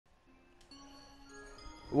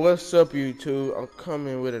What's up, YouTube? I'm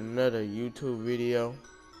coming with another YouTube video.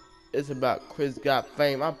 It's about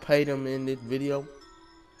Chrisgotframe. I paid him in this video.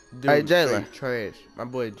 Dude, hey Jalen, straight trash. My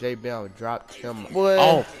boy J Bell dropped him boy.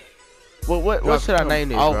 off. What should I name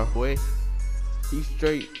this, bro? Boy, he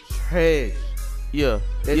straight trash. Yeah,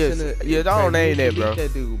 don't name that, bro.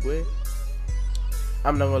 That dude, boy.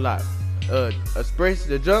 I'm not gonna lie. Express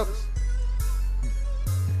the jumps.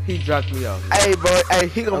 He dropped me off. Hey, boy. Hey,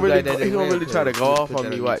 he gonna really try to go off on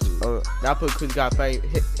me. Watch. Now I put Chrisgotframe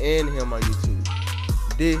and him on YouTube.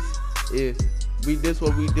 This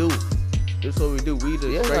what we do. This what we do. We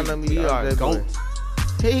the straight. We are goats.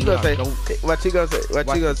 He gonna say. What you gonna say? What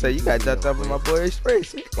you gonna say? You got jumped up on my boy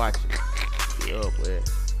Express. Watch it. Yeah, boy.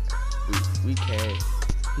 We can.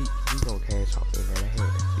 He gonna cash off in that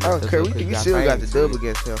hand. I don't care. We still got the dub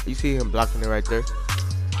against him. You see him blocking it right there.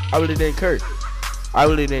 I really didn't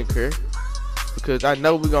care. Because I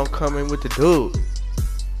know we gonna come in with the dude.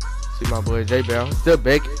 See my boy J Bell still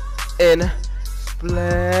back and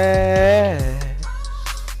splash.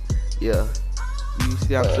 Yeah. You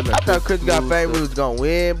see I'm still I thought Chrisgotframe was gonna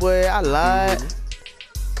win, boy. I lied.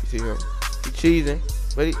 You see him? He cheesing.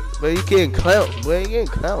 But he getting clout, boy. He getting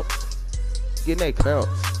clout. Getting that clout.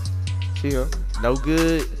 See him? No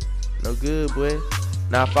good. No good, boy.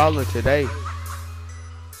 Not following today.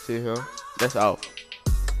 See him? That's off.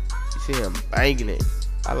 You see him banging it.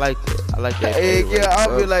 I like that. I like that. Hey, yeah,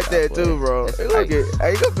 I'll be like that too, bro. Hey,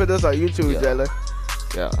 you gonna put this on YouTube, Jalen?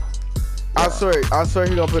 Yeah. I swear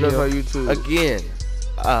he gonna put us on YouTube. Again.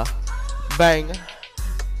 Bang.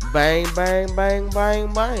 Bang, bang, bang,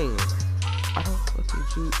 bang, bang. I don't fuck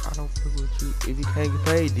with you. I don't fuck with you if you can't get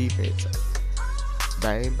paid defense.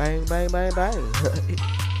 Bang, bang, bang, bang, bang.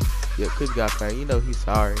 Yeah, Chrisgotframe, you know he's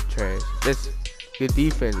sorry, trash. That's good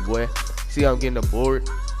defense, boy. See I'm getting the board.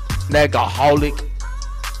 Snagaholic.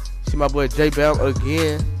 See my boy J Bell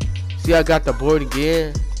again. See I got the board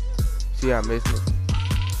again. See I'm missing it.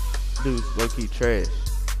 Dude's low-key trash.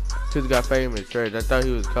 Chrisgotframe is trash. I thought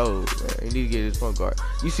he was cold, man. He need to get his point guard.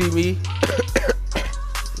 You see me?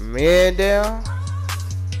 Man down.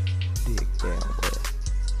 Dig down, boy.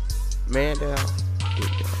 Man down.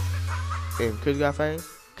 Dig down. And Chrisgotframe,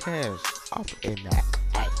 cash off in that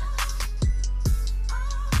ass.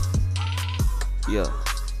 Yeah.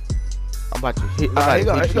 I'm about to hit. He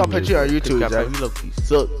gonna put you on YouTube, Jalen. You low-key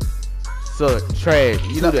suck. Trash.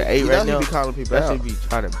 You know the 8 right now. Be calling people out. Should be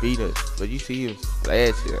trying to beat us, but you see him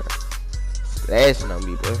splashing on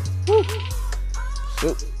me, boy. Woo.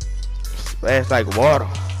 Shoot. Splash like water. I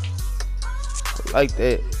like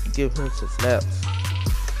that. Give him some snaps.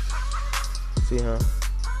 See him?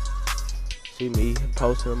 See me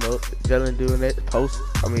posting him up. Jalen doing that post.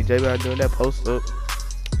 J-Bell doing that post up.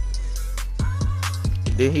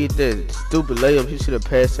 Then he did that stupid layup. He should have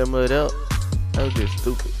passed some of it up. That was just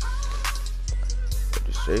stupid.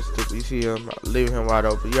 Straight stupid. You see him leaving him wide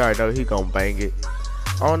open. You already know he gonna bang it.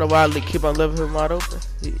 I don't know why I keep on leaving him wide open.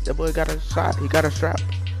 That boy got a shot. He got a strap.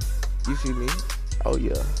 You see me? Oh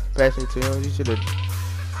yeah. Passing to him. You should have.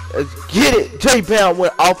 Let's get it. J Bell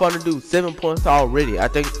went off on the dude. 7 points already. I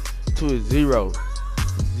think to a 0.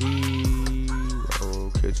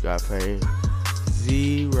 Chrisgotframe.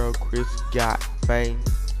 0 Chrisgotframe.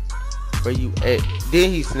 Where you at?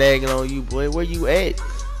 Then he snagging on you, boy. Where you at?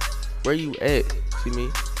 Where you at? See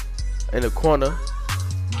me? In the corner.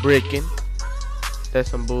 Bricking.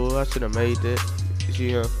 That's some bull. I should have made that. You see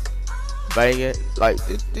him? Banging. Like,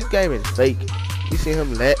 this game is fake. You see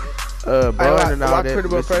him let burn and all that.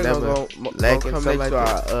 Critical Friends gonna come next to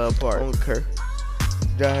our part. I don't care.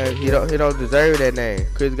 He don't deserve that name.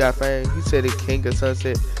 Chrisgotframe. He said it King of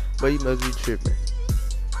Sunset, but he must be tripping.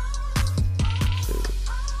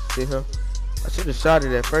 See him? I should have shot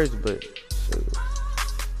it at first, but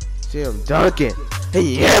see him dunking.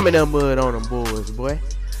 He yamming that mud on them boys, boy.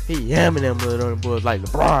 He yamming that mud on them boys like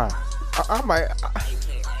LeBron. I might.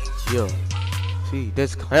 Yo, see,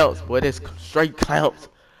 that's clouts, boy. That's straight clouts.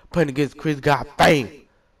 Playing against Chrisgotframe.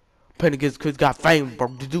 Playing against Chrisgotframe, bro.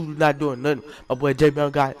 The dude not doing nothing. My boy J Bell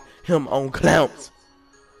got him on clouts.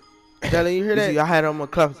 Jalen, you hear that? See, I had him on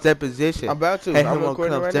clouts that position. I'm about to. Had I'm him on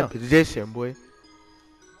recording clouts right that now. position, boy.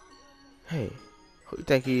 Hey, who you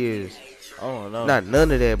think he is? I don't know. Not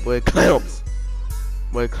none of that, boy. Clamps.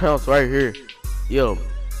 Boy, clamps right here. Yo,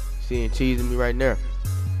 seeing cheesing me right there.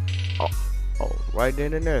 Oh, right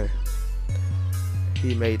then and there.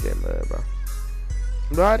 He made that mud, bro.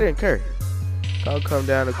 No, I didn't care. I'll come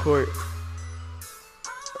down the court.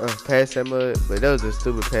 Pass that mud, but that was a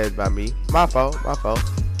stupid pass by me. My fault.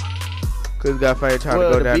 Chrisgotframe trying to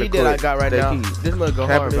go down the court. That I got right now. This mud go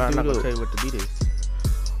hard, but I'm not gonna tell you what the beat is.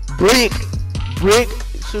 Brick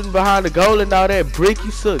shooting behind the goal and all that. Brick,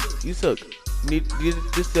 you suck. You suck. You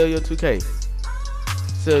just sell your 2K.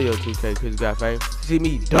 Sell your 2K, Chrisgotframe. See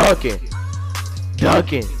me dunking.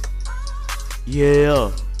 Dunking.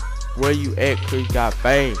 Yeah. Where you at,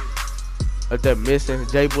 Chrisgotframe? Up there missing.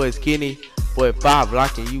 J-Boy Skinny. Boy 5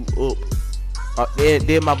 locking you up.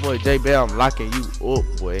 Then my boy J-Bam locking you up,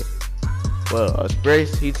 boy. Well,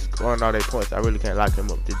 Express, he's scoring all their points. I really can't lock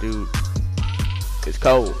him up. The dude, it's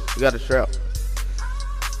cold. You got a strap.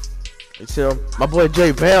 You see him? My boy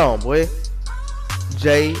J-Bam, boy.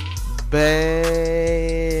 J-Bam.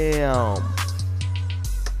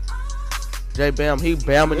 J-Bam, he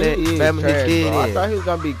bamming it, bamming his head in. I thought he was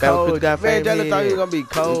gonna be cold. Man, Jalen thought he was gonna be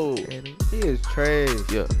cold. He is trash.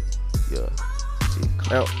 Yeah. See,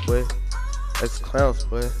 clounce, boy. That's clounce,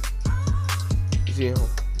 boy. You see him?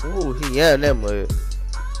 Ooh, he yeah that mud.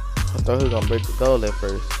 I thought he was gonna break the goal at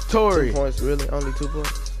first. Tory. 2 points, really? Only 2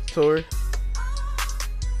 points? Tory.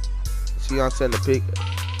 See, I'm setting the pick.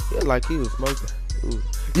 Yeah, like he was smoking. Ooh.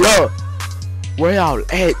 Yo, where y'all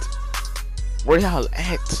at? Where y'all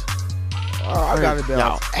at? Oh, I gotta be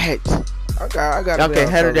y'all at. I got. Y'all can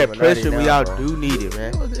handle that pressure when y'all do need it,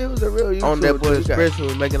 man. It was a real YouTube on that boy's pressure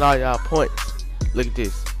was making all y'all points. Look at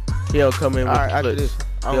this. He'll come in with the clutch.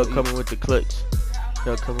 He'll come in with the clutch.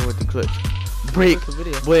 He'll come in with the clutch. Brick,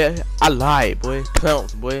 boy. I lied, boy.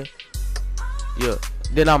 Clowns, boy. Yeah.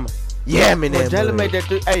 Then I'm yamming that. Jalen made that.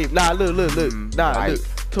 Hey, nah, look. Nah, like, look.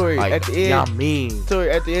 Tory, like, at the end. Y'all mean. Tory,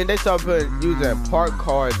 at the end, they started using park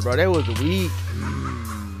cards, bro. That was weak.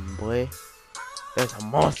 Boy. That's a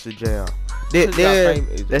monster jam. Then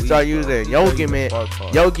they start using Yogi Man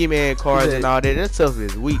cards and all that. That stuff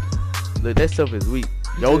is weak. Look, that stuff is weak.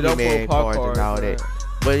 Yogi Man cards and all that.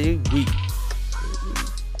 But you weak.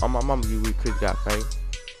 My mama, you weak. Chrisgotframe.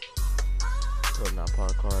 Putting out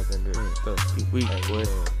park cards and this stuff. You weak, boy.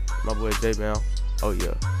 My boy J-Bam. Oh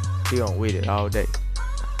yeah, he on with it all day.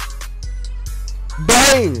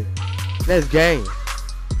 Bang! That's game.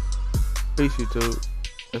 Peace, YouTube.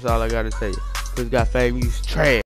 That's all I gotta say. Chrisgotframe, you trash.